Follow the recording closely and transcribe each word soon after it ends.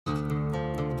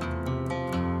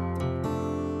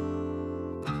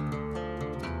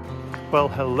Well,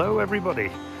 hello everybody.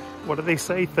 What do they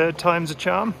say? Third time's a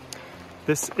charm?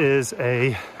 This is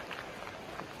a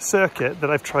circuit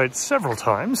that I've tried several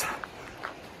times,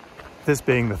 this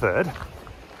being the third,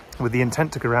 with the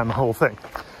intent to go around the whole thing.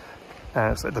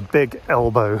 It's like the big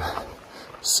elbow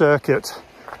circuit,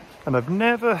 and I've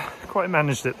never quite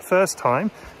managed it. The first time,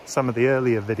 some of the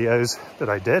earlier videos that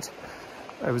I did,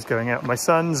 I was going out with my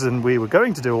sons and we were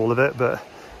going to do all of it, but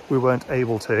we weren't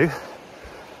able to.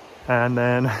 And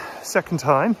then second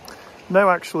time, no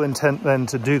actual intent then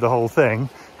to do the whole thing,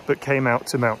 but came out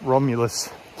to Mount Romulus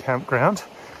campground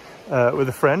with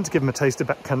a friend to give him a taste of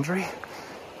backcountry.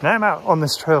 Now I'm out on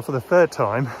this trail for the third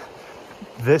time.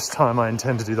 This time I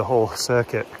intend to do the whole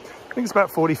circuit. I think it's about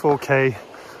 44k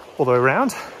all the way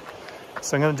around.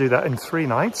 So I'm going to do that in 3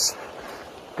 nights.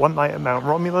 1 night at Mount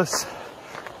Romulus,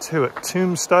 2 at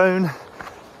Tombstone.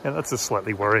 Yeah, that's a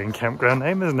slightly worrying campground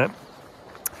name, isn't it?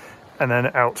 And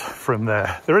then out from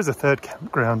there. There is a third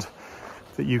campground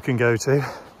that you can go to,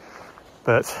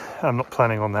 but I'm not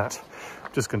planning on that.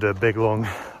 I'm just going to do a big long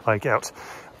hike out.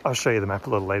 I'll show you the map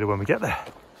a little later when we get there.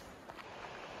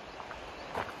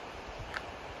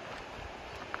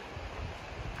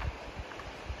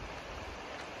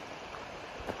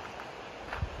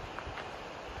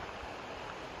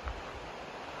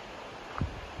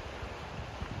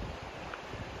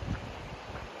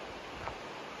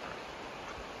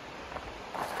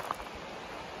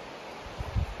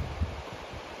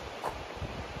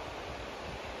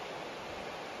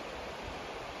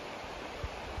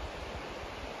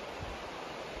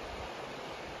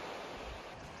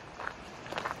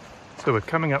 So we're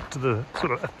coming up to the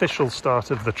sort of official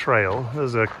start of the trail.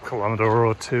 There's a kilometre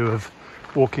or 2 of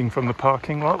walking from the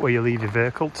parking lot where you leave your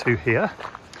vehicle to here.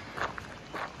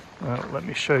 Let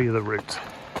me show you the route.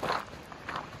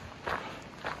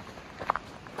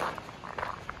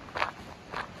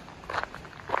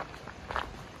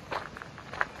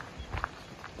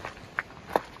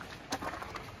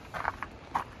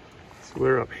 So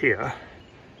we're up here,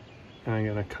 and I'm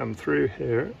going to come through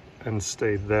here and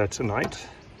stay there tonight.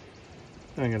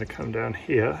 I'm going to come down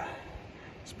here,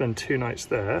 spend 2 nights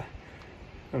there,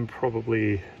 and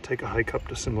probably take a hike up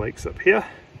to some lakes up here.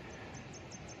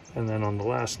 And then on the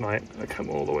last night, I come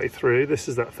all the way through. This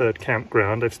is that third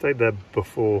campground. I've stayed there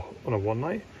before on a 1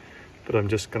 night, but I'm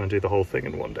just going to do the whole thing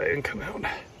in 1 day and come out.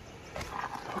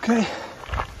 Okay.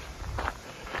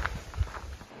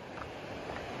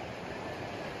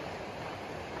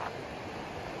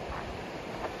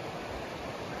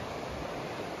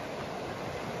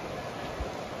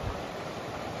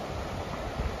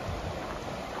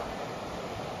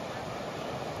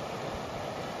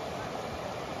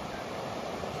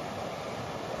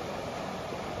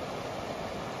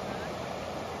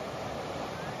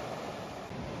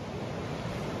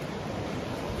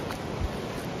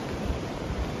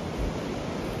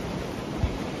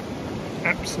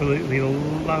 Absolutely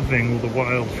loving all the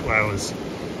wildflowers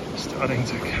starting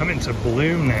to come into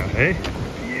bloom now, eh?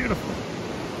 Beautiful.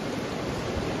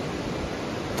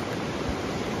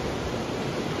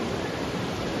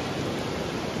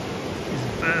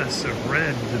 These bursts of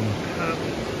red and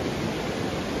purple.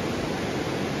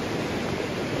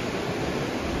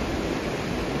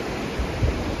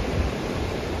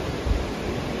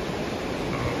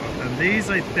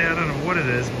 These, I don't know what it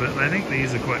is, but I think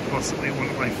these are quite possibly one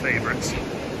of my favourites.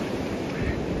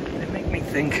 They make me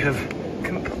think of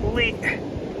complete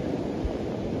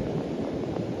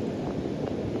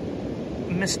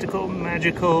mystical,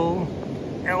 magical,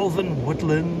 elven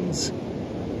woodlands.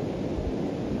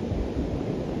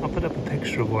 I'll put up a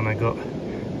picture of one I got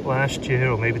last year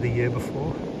or maybe the year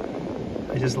before.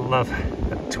 I just love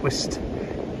that twist.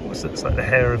 Almost looks like the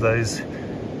hair of those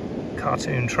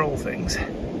cartoon troll things.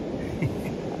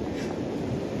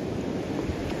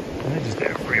 They're just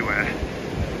everywhere.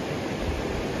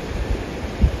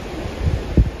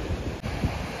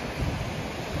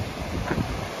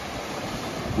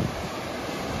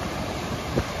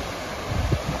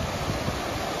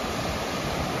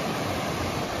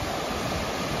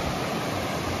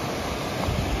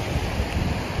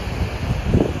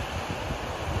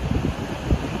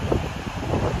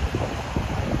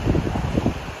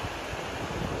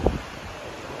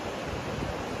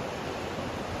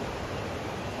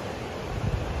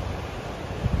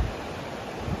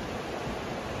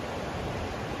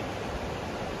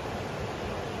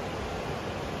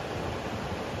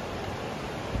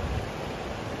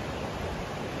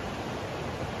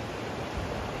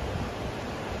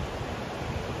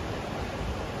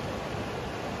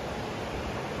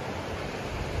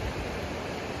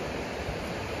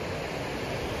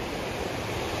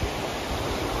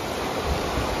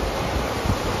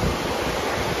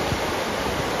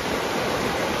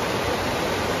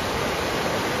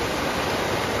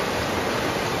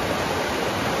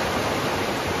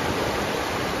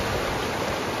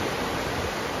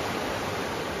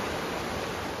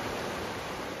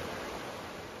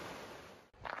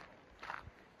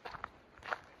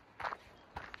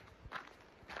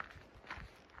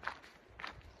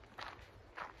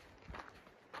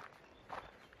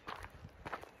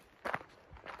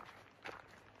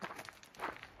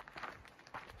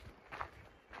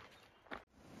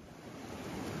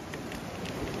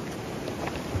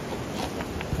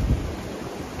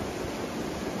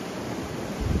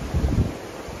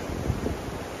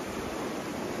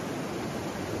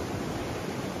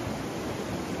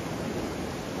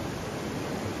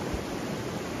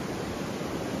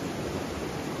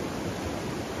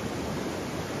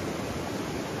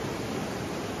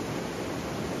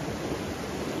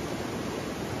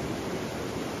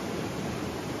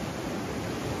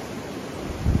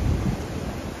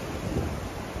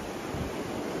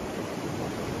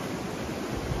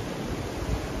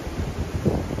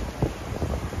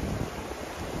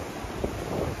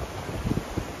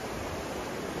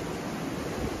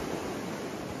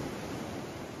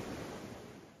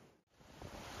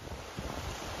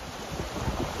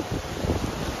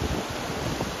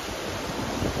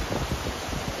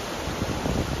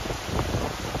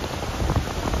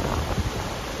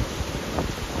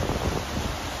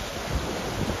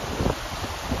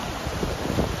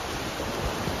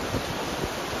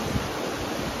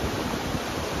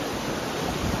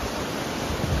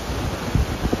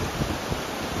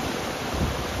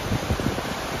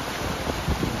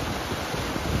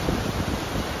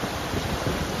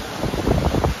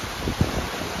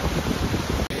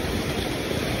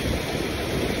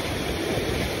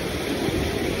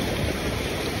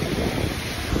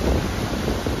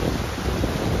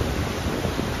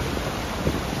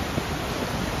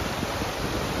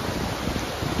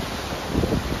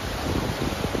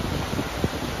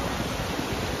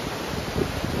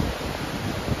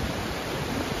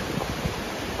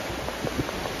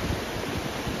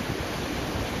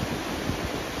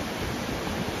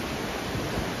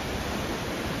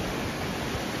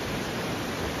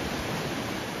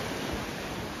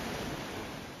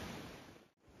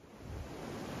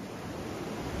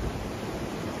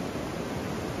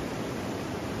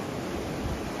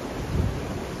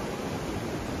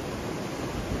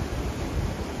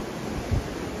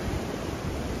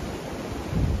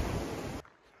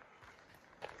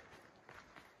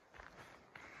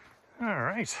 All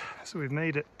right, so we've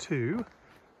made it to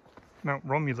Mount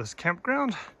Romulus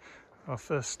campground, our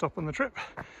first stop on the trip.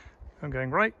 I'm going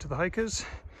right to the hikers.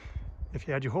 If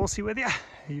you had your horsey with you,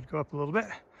 you'd go up a little bit.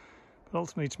 But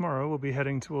ultimately tomorrow we'll be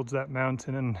heading towards that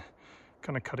mountain and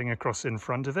kind of cutting across in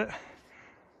front of it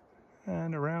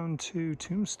and around to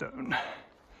Tombstone.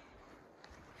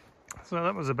 So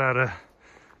that was about a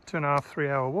 2.5 to 3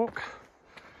 hour walk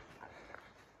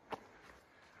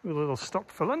with a little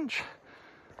stop for lunch.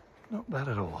 Not bad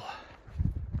at all.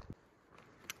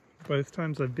 Both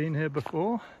times I've been here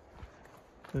before,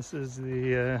 this is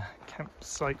the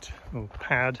campsite or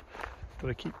pad that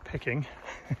I keep picking.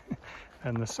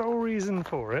 And the sole reason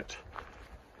for it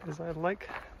is I like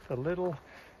the little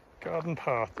garden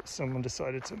path that someone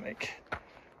decided to make.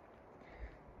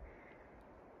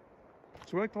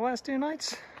 It's worked the last 2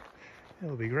 nights.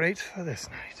 It'll be great for this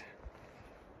night.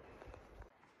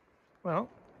 Well,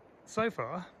 so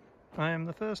far, I am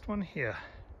the first one here.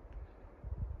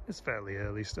 It's fairly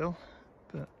early still,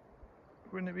 but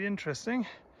wouldn't it be interesting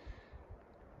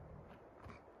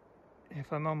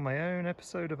if I'm on my own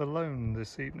episode of Alone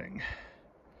this evening?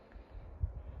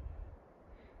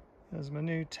 There's my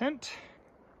new tent.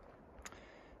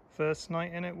 First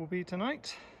night in it will be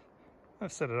tonight.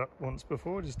 I've set it up once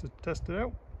before just to test it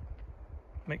out,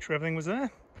 make sure everything was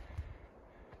there.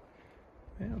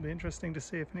 Yeah, it'll be interesting to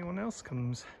see if anyone else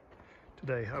comes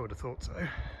today. I would have thought so.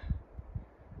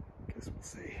 Guess we'll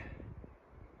see.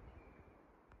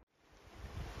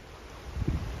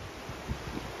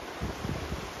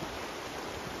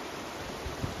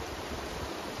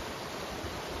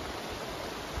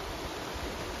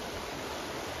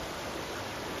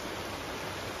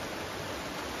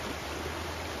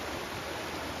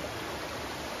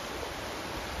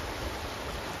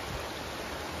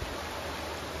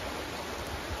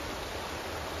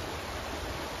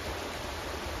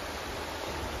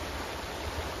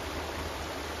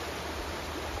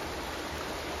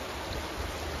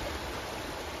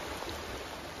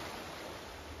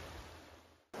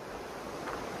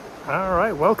 All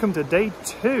right, welcome to day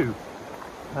 2.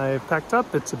 I've packed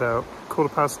up, it's about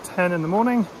 10:15 in the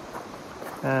morning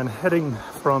and heading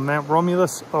from Mount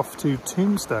Romulus off to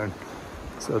Tombstone.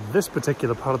 So this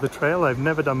particular part of the trail I've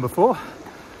never done before.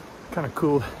 Kind of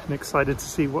cool and excited to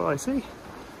see what I see.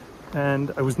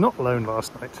 And I was not alone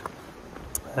last night.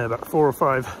 About 4 or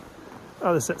 5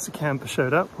 other sets of campers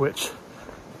showed up, which,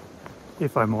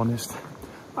 if I'm honest,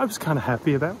 I was kind of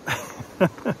happy about.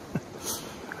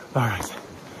 All right.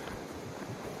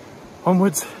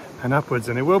 Onwards and upwards,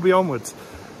 and it will be onwards.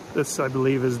 This, I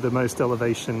believe, is the most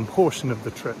elevation portion of the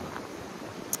trip.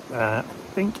 I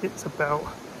think it's about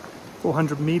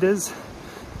 400 meters.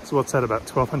 So what's that, about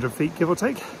 1,200 feet, give or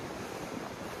take?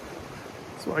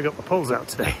 So I got the poles out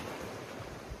today.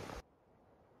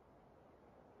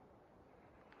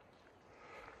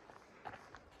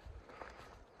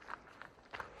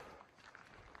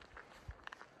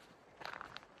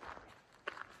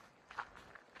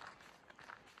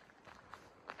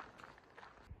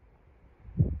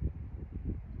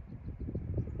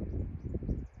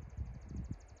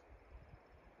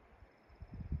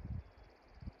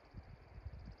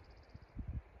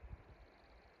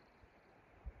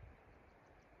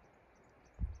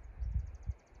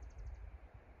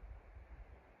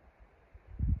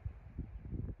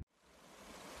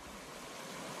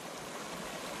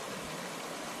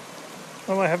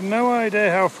 Well, I have no idea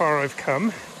how far I've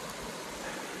come,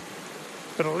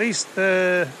 but at least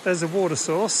there's a water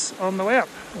source on the way up.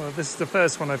 Well, this is the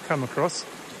first one I've come across.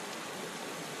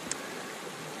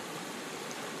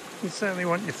 You certainly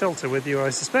want your filter with you, I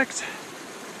suspect.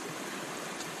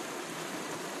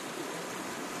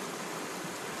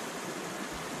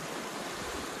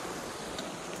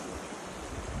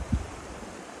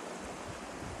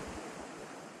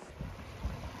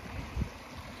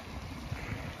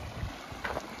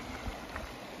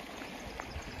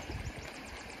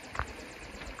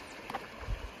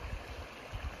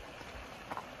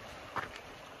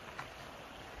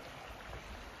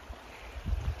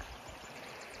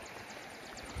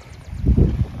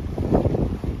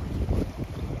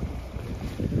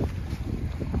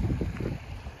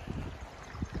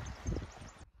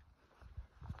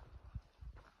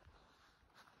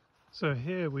 So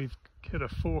here we've hit a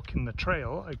fork in the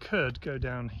trail. I could go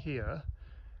down here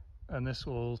and this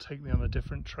will take me on a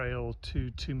different trail to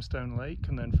Tombstone Lake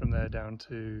and then from there down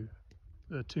to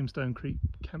the Tombstone Creek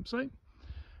campsite.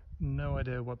 No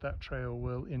idea what that trail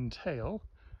will entail.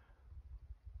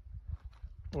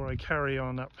 Or I carry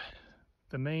on up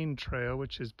the main trail,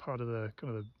 which is part of the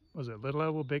kind of the, was it Little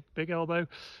Elbow, Big Elbow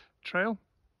trail,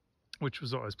 which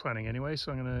was what I was planning anyway.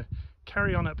 So I'm going to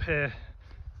carry on up here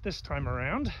this time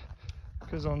around,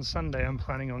 because on Sunday I'm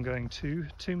planning on going to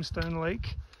Tombstone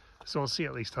Lake, so I'll see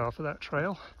at least half of that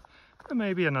trail, and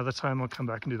maybe another time I'll come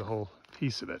back and do the whole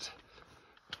piece of it.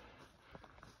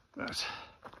 But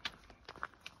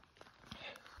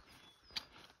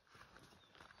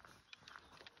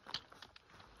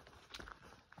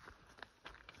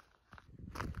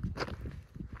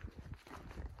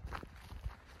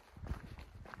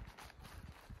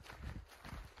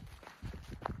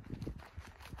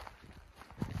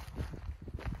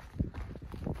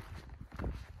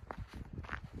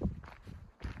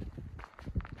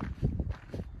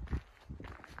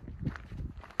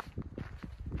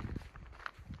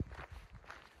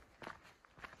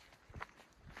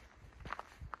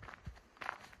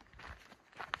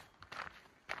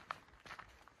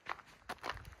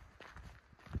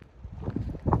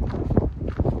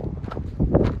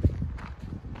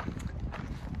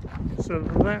so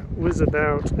that was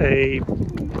about a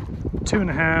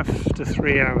 2.5 to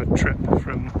 3 hour trip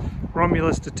from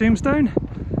Romulus to Tombstone.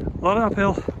 A lot of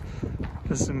uphill.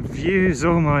 There's some views,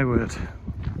 oh my word,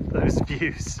 those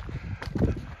views.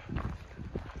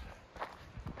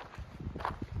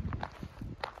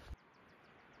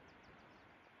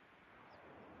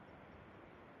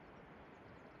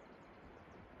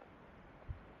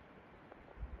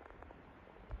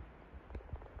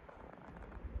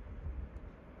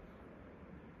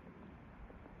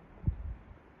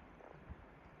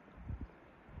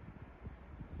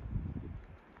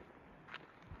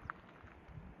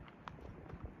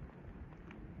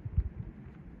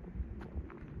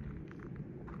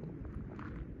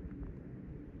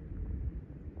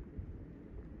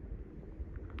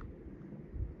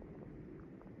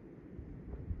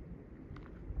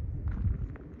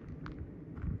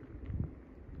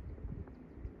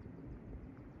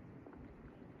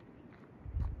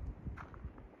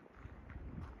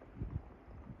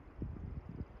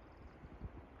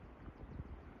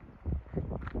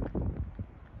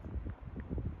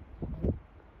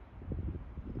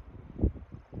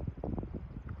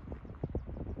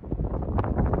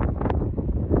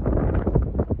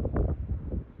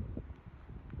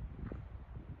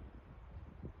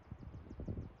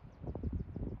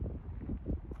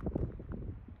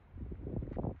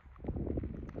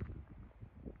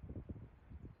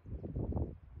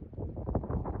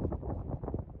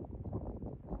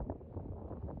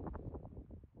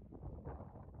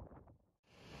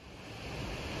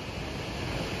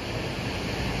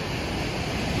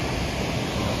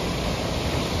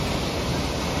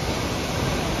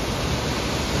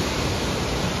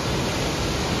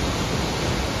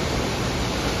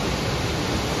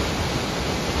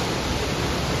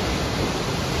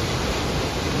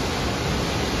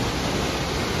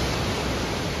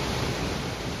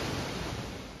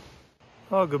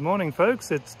 Oh, good morning folks,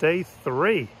 it's day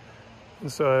 3. And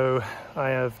so I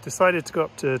have decided to go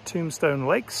up to Tombstone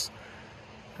Lakes,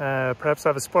 perhaps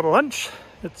have a spot of lunch.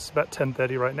 It's about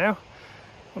 10:30 right now.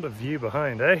 What a view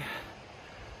behind, eh?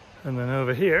 And then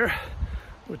over here,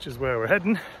 which is where we're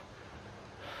heading,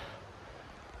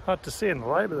 hard to see in the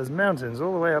light, but there's mountains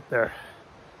all the way up there.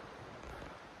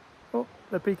 Oh,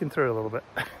 they're peeking through a little bit.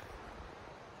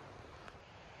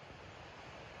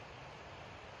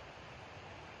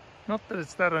 Not that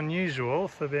it's that unusual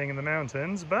for being in the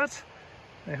mountains, but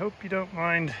I hope you don't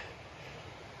mind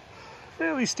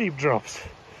fairly steep drops.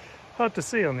 Hard to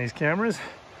see on these cameras.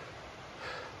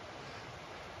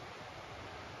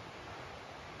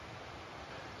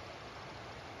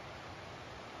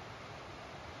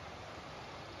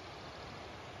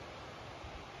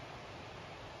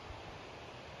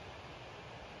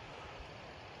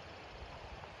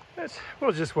 But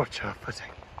we'll just watch our footing.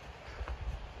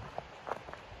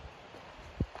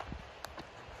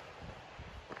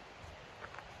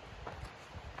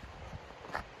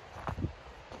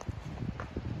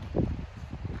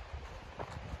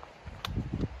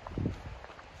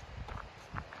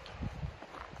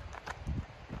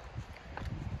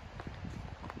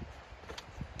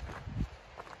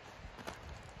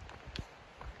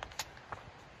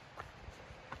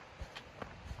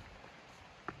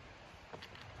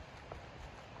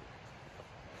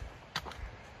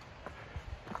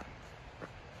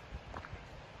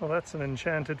 Well, that's an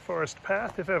enchanted forest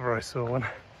path if ever I saw one.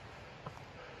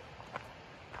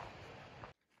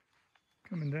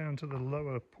 Coming down to the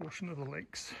lower portion of the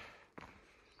lakes.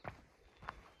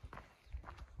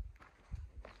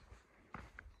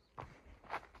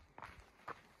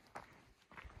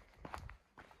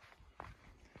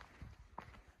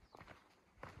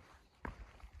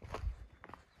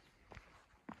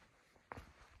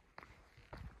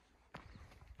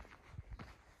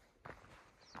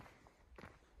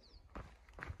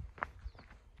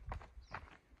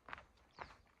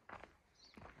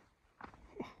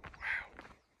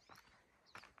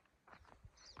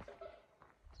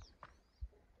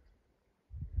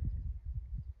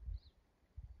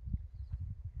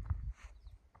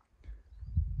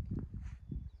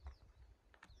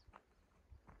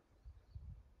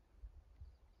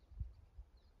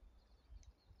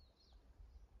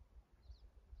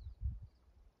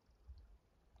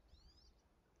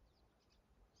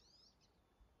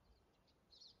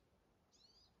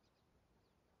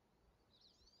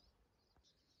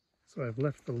 So I've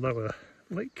left the lower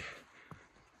lake.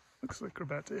 Looks like we're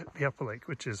about to hit the upper lake,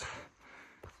 which is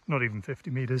not even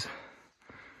 50 meters,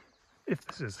 if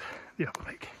this is the upper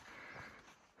lake.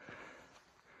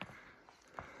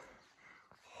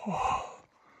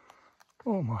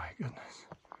 Oh my goodness.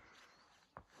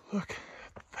 Look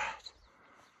at that.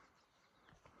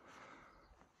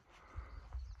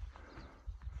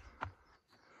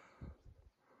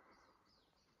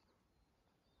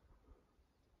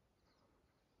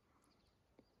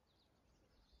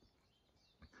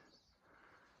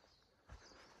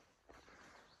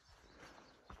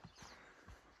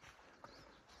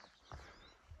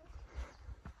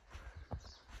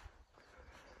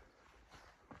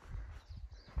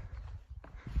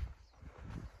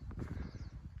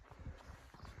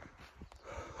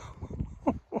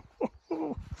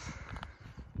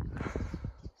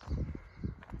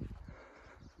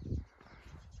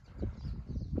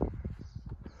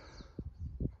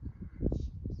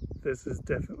 This is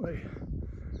definitely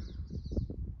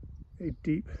a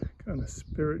deep kind of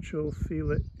spiritual,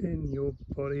 feel it in your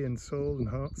body and soul and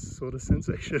heart sort of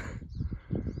sensation.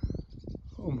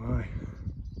 Oh my.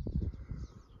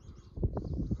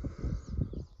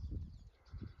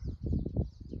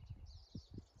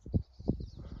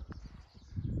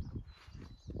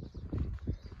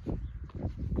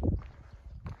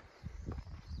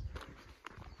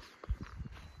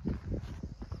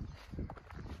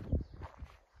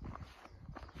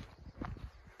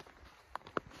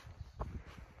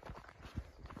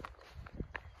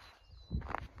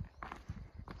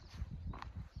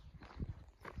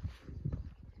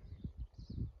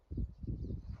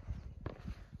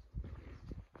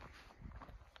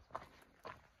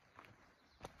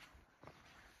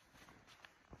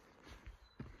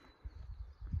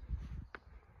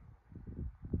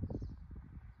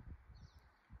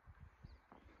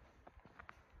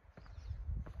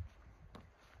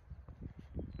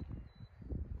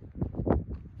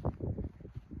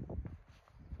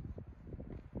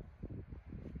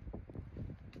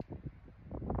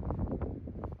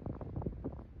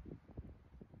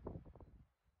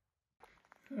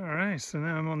 Alright, so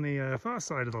now I'm on the far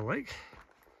side of the lake.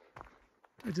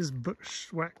 I just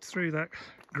bushwhacked through that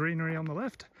greenery on the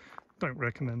left. Don't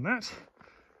recommend that.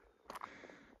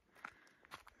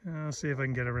 I'll see if I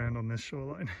can get around on this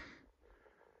shoreline.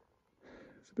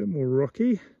 It's a bit more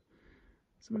rocky,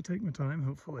 so I take my time.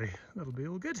 Hopefully that'll be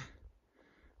all good.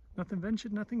 Nothing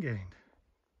ventured, nothing gained.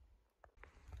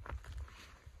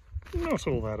 Not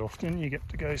all that often you get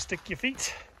to go stick your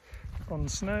feet on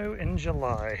snow in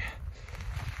July.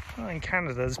 Well, in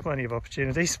Canada there's plenty of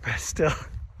opportunities, but still.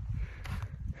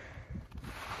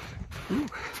 Ooh.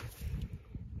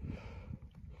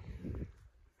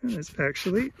 And it's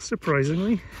actually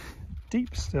surprisingly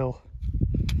deep still.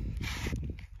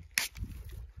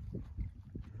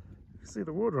 See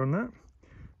the water on that?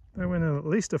 That went in at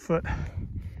least a foot.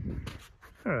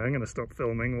 Alright, I'm going to stop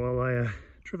filming while I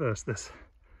traverse this.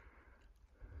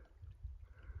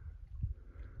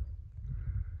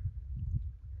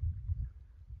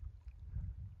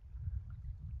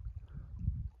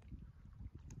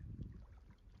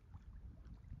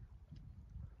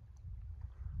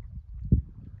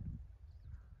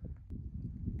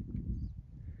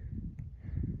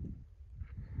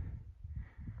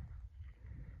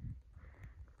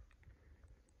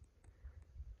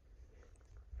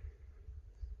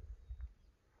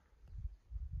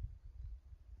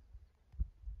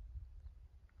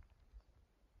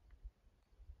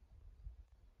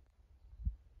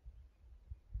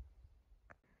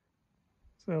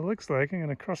 So it looks like I'm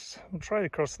going to try to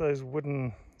cross those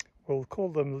wooden, we'll call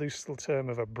them loose term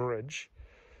of a bridge.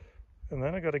 And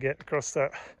then I've got to get across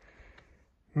that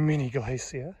mini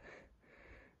glacier.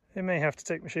 I may have to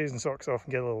take my shoes and socks off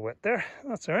and get a little wet there.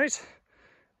 That's all right.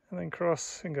 And then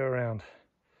cross and go around.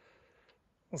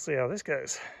 We'll see how this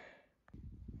goes.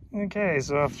 Okay,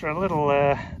 so after a little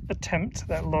attempt,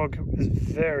 that log is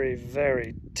very,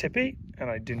 very tippy,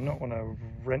 and I do not want to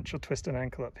wrench or twist an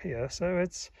ankle up here, so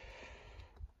it's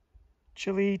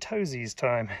chilly toesies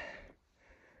time.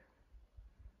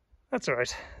 That's all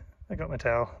right. I got my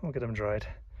towel. We'll get them dried.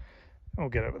 We'll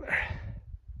get over there.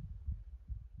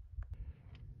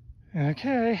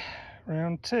 Okay,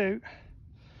 round two.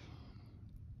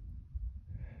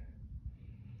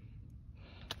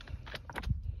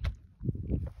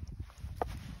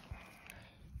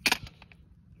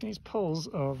 These poles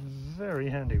are very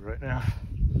handy right now.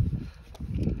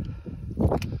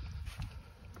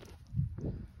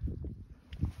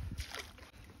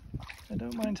 I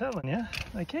don't mind telling you,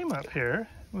 I came up here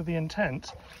with the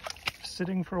intent of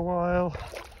sitting for a while,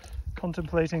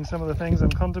 contemplating some of the things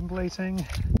I'm contemplating.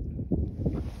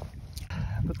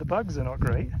 bugs are not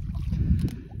great.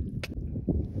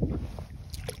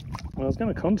 Well, I was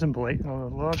going to contemplate on a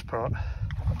large part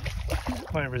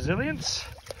my resilience.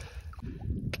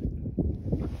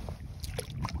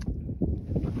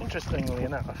 Interestingly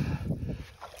enough,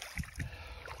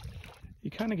 you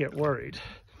kind of get worried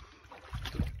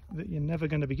that you're never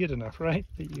going to be good enough, right?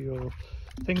 That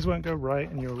things won't go right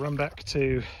and you'll run back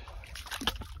to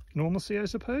normalcy, I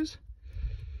suppose.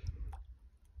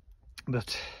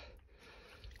 But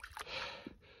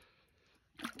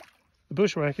the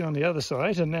bushwhacking on the other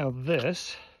side, and now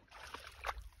this,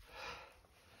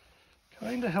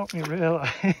 kind of helped me realise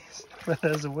where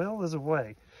there's a will, there's a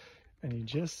way, and you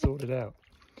just sort it out.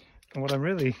 And what I'm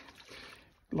really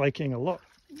liking a lot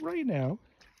right now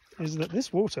is that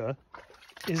this water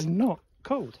is not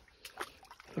cold.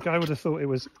 Like, I would have thought it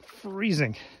was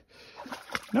freezing.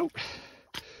 Nope.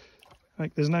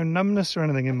 Like, there's no numbness or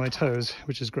anything in my toes,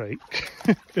 which is great,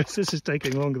 because this is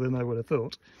taking longer than I would have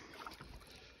thought.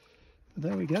 But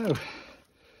there we go.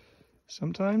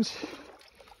 Sometimes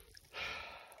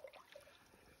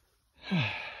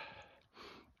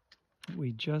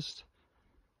we just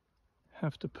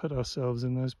have to put ourselves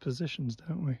in those positions,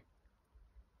 don't we?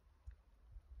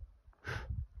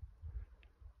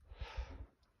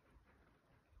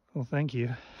 Well, thank you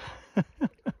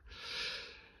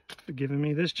for giving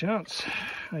me this chance,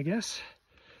 I guess,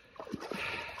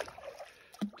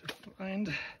 to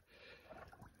find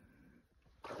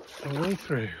a way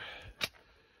through.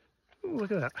 Ooh,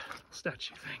 look at that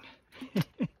statue thing.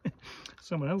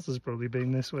 Someone else has probably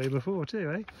been this way before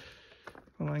too, eh?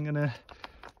 Well, I'm gonna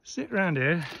sit around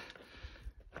here,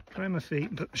 dry my feet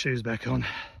and put my shoes back on.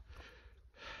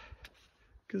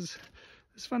 Because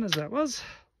as fun as that was,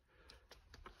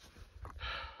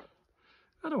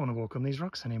 I don't want to walk on these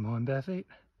rocks anymore in bare feet.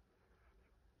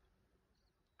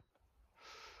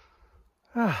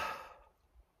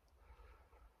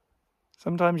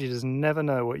 Sometimes you just never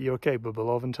know what you're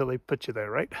capable of until they put you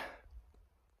there, right?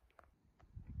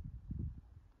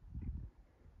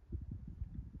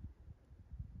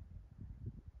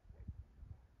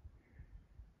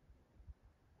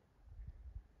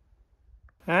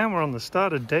 And we're on the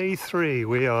start of day 3.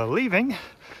 We are leaving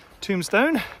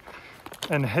Tombstone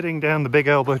and heading down the Big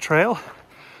Elbow Trail.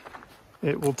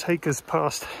 It will take us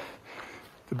past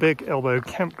the Big Elbow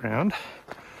campground,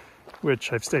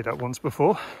 which I've stayed at once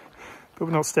before, but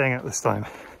we're not staying at this time.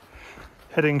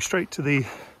 Heading straight to the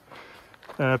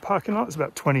parking lot. It's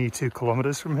about 22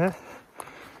 kilometers from here.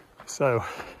 So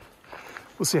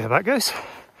we'll see how that goes.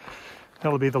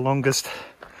 That'll be the longest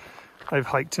I've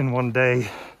hiked in one day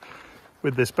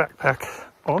with this backpack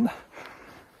on.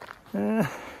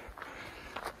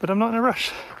 But I'm not in a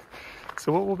rush.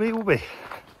 So what will be, will be.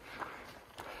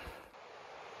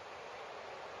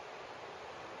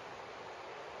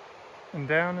 And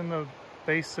down in the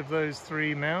base of those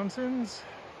 3 mountains,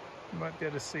 you might be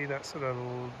able to see that sort of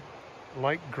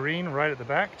light green right at the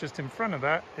back. Just in front of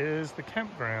that is the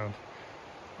campground,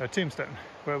 Tombstone,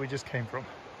 where we just came from.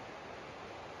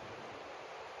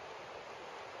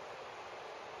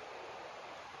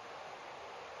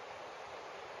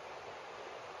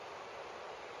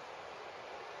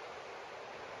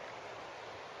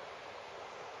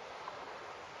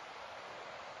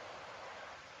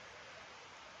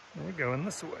 We're going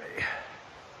this way.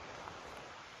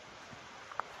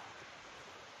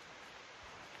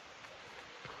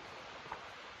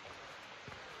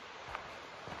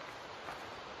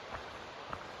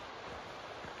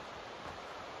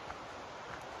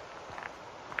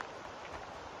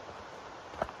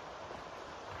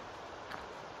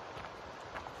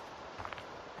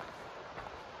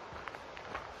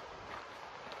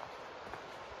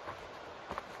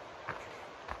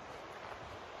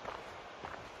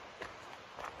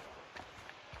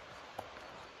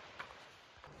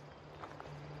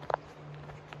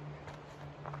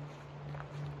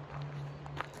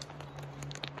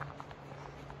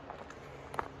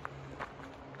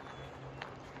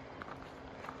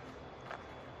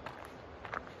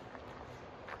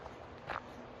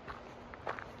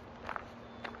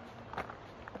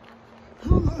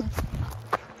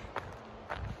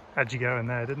 Had you go in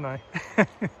there, didn't I?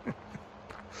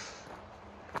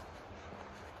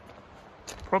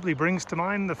 Probably brings to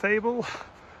mind the fable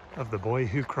of the boy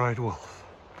who cried wolf.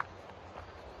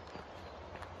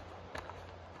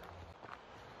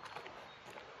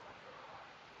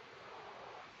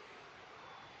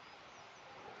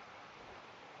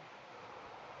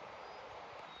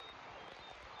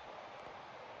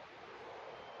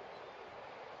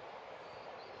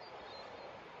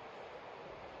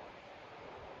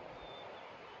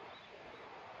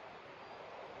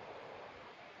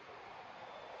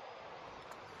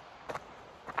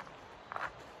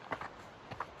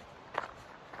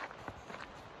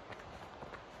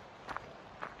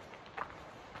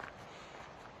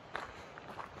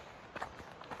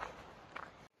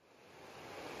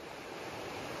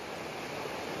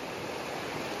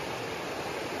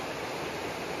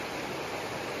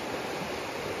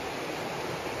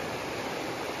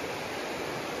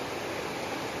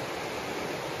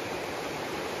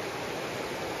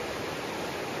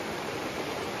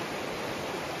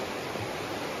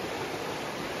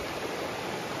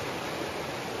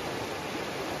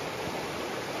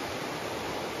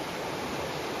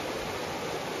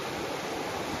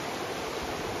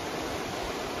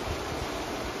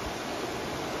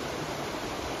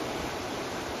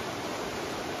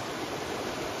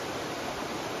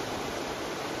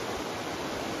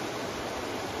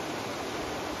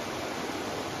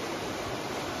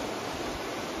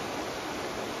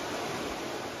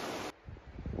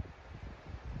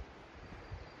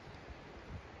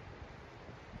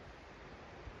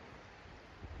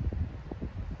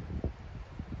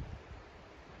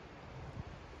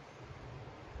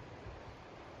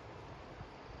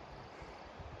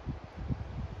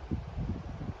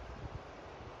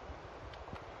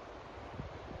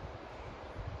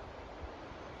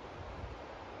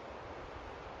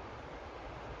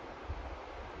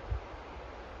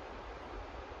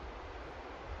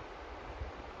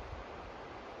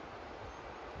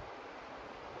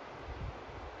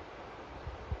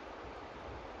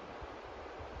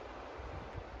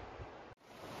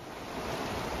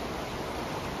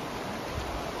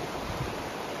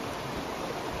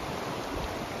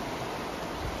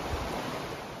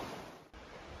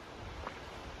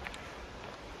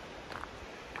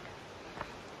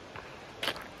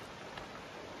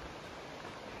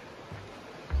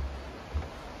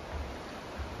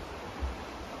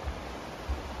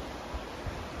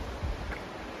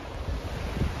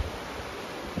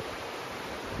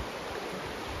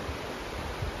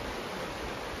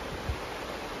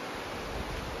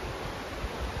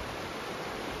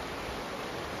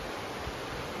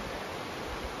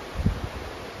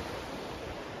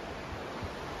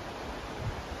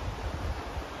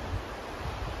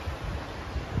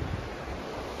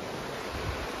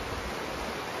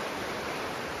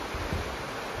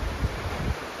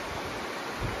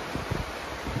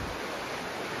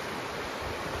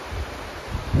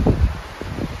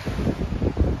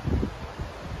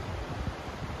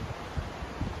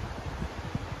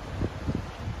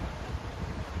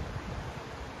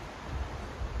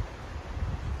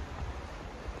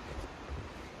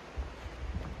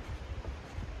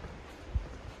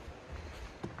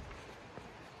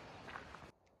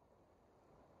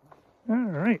 All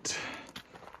right,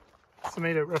 so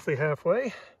made it roughly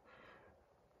halfway.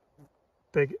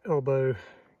 Big elbow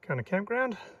kind of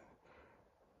campground.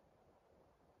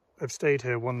 I've stayed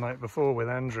here one night before with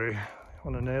Andrew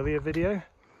on an earlier video,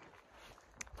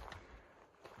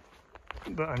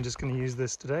 but I'm just going to use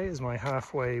this today as my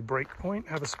halfway break point.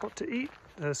 Have a spot to eat,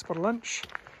 a spot of lunch,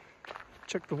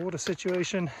 check the water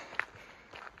situation,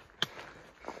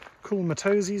 cool my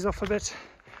toesies off a bit,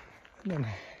 and then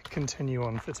continue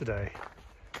on for today.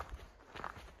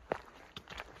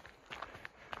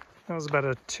 That was about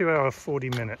a 2 hour 40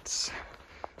 minutes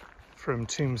from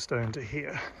Tombstone to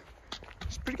here.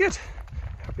 It's pretty good.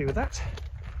 Happy with that.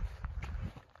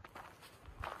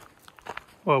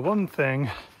 Well, one thing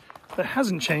that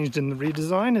hasn't changed in the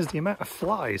redesign is the amount of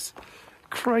flies.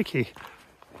 Crikey.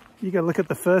 You go look at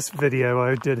the first video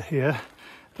I did here,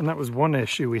 and that was one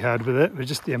issue we had with it, but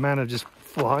just the amount of just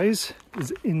flies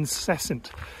is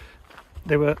incessant.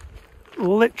 They were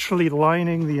literally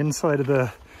lining the inside of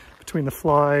the, between the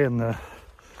fly and the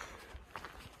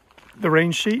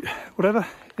rain sheet, whatever,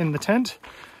 in the tent.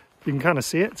 You can kind of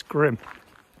see it, it's grim.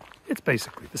 It's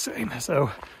basically the same.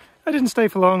 So I didn't stay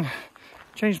for long,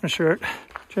 changed my shirt,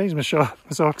 changed my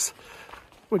socks.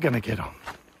 We're gonna get on.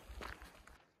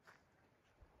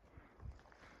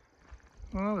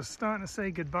 Well, we're starting to say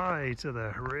goodbye to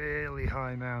the really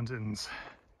high mountains.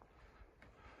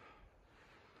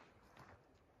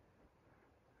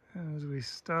 As we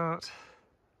start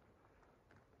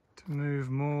to move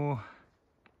more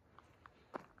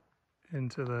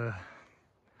into the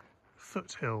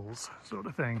foothills sort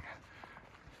of thing.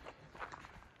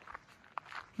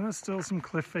 There's still some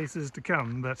cliff faces to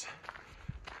come, but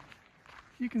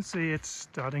you can see it's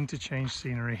starting to change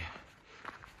scenery.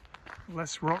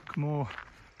 Less rock, more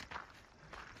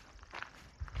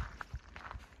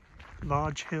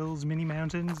large hills, mini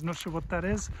mountains, not sure what that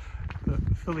is, but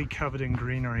fully covered in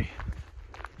greenery.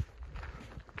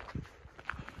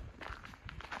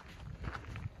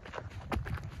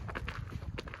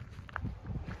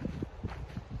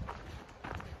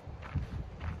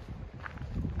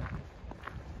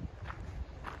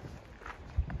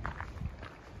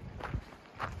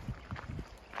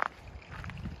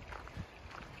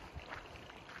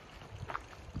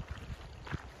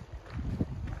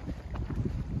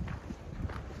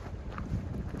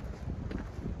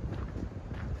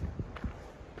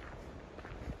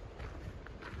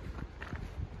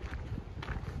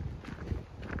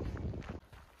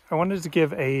 I wanted to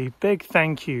give a big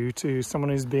thank you to someone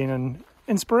who's been an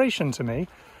inspiration to me,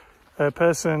 a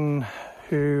person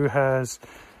who has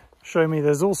shown me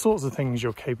there's all sorts of things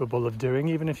you're capable of doing,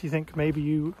 even if you think maybe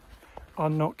you are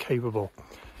not capable.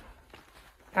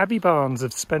 Abbie Barnes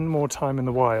of Spend More Time in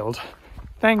the Wild,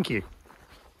 thank you.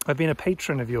 I've been a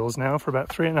patron of yours now for about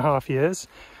 3.5 years,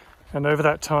 and over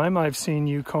that time I've seen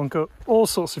you conquer all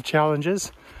sorts of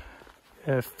challenges,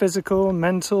 physical,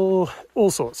 mental,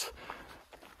 all sorts.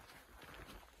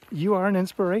 You are an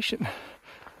inspiration.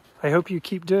 I hope you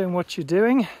keep doing what you're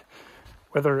doing,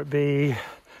 whether it be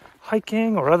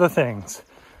hiking or other things.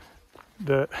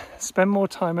 But spend more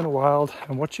time in the wild,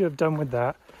 and what you have done with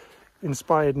that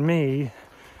inspired me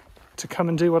to come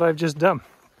and do what I've just done.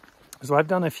 So I've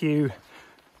done a few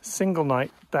single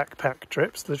night backpack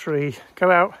trips, literally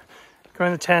go out, go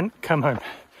in the tent, come home.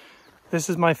 This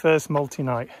is my first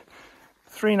multi-night.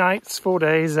 3 nights, 4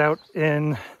 days out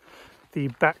in the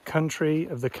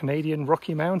backcountry of the Canadian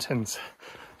Rocky Mountains.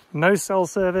 No cell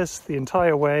service the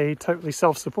entire way, totally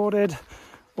self-supported,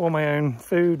 all my own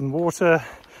food and water.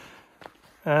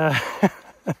 It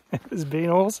has been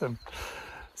awesome.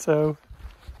 So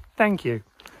thank you.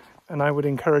 And I would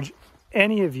encourage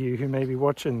any of you who may be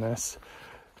watching this,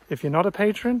 if you're not a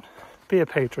patron, be a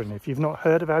patron. If you've not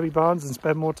heard of Abbie Barnes and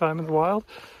Spend More Time in the Wild,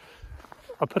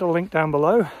 I'll put a link down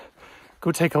below.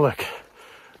 Go take a look.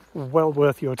 Well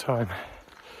worth your time.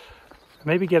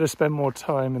 Maybe get a Spend More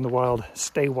Time in the Wild,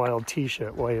 Stay Wild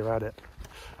t-shirt while you're at it.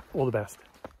 All the best.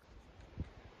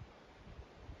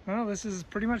 Well, this is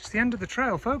pretty much the end of the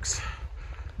trail, folks.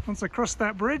 Once I cross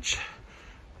that bridge,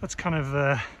 that's kind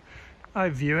of, I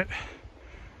view it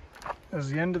as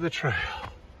the end of the trail.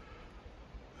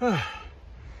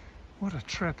 What a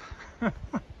trip.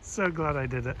 So glad I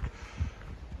did it.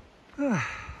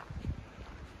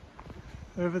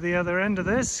 Over the other end of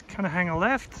this, kind of hang a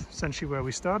left, essentially where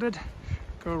we started.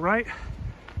 Go right,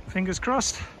 fingers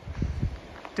crossed.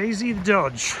 Daisy the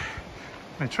Dodge,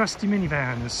 my trusty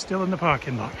minivan, is still in the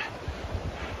parking lot.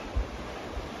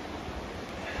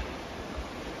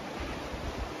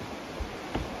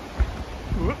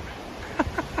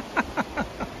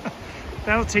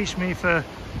 That'll teach me for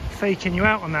faking you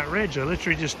out on that ridge. I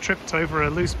literally just tripped over a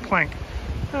loose plank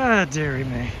Ah, dearie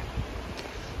me.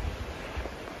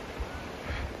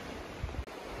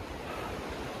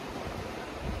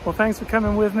 Well, thanks for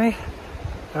coming with me.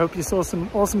 I hope you saw some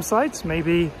awesome sights,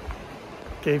 maybe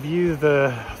gave you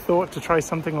the thought to try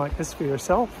something like this for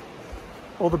yourself.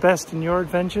 All the best in your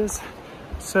adventures.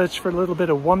 Search for a little bit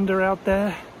of wonder out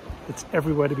there. It's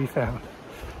everywhere to be found.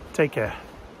 Take care.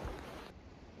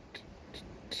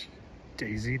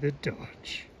 Daisy the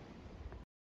Dodge.